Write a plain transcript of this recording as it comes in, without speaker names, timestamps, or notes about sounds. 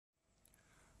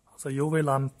The UV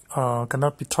lamp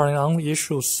cannot be turned on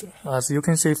issues. As you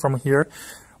can see from here,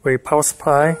 we power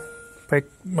supply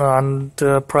and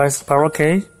price power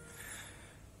key.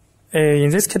 In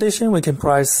this condition, we can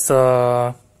press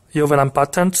the UV lamp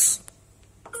buttons.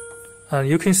 And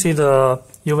you can see the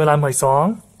UV lamp is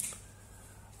on.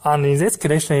 And in this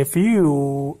condition, if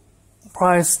you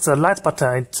press the light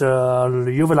button,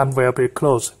 the UV lamp will be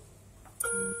closed.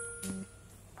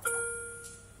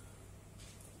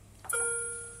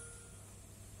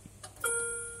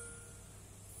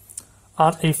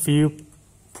 And if you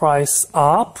press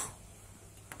up,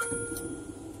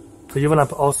 the UV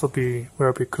lamp also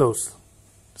will be closed.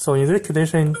 So in this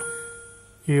condition,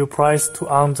 you press to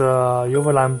on the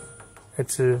UV lamp,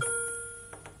 it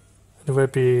will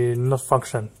be not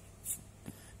function.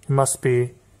 You must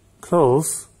be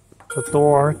close the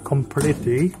door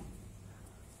completely,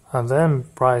 and then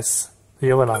press the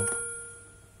UV lamp.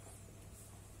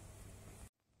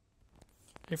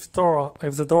 If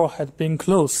the door had been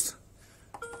closed,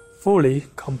 fully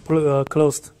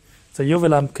closed, the UV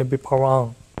lamp can be powered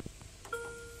on.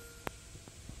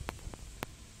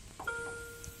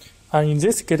 And in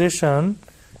this condition,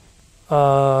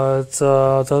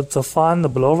 the fan, the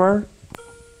blower,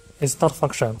 is not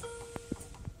function.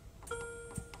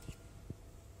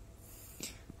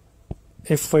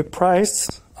 If we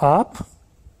press up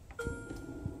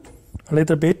a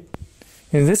little bit,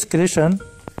 in this condition,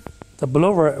 the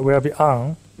blower will be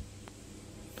on.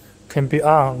 Can be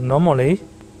on normally.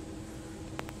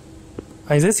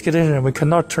 In this condition, we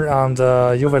cannot turn on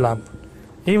the UV lamp.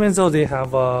 Even though they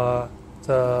have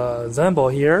the symbol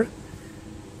here,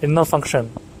 it not function.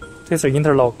 This is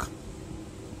interlock.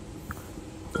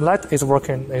 Light is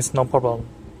working, it's no problem.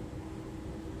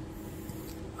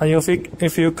 And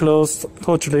if you close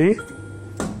totally,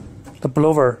 the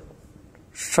blower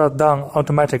shut down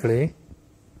automatically.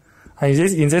 And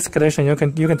in this condition, you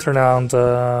can turn on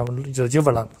the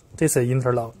UV lamp. This is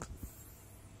interlock.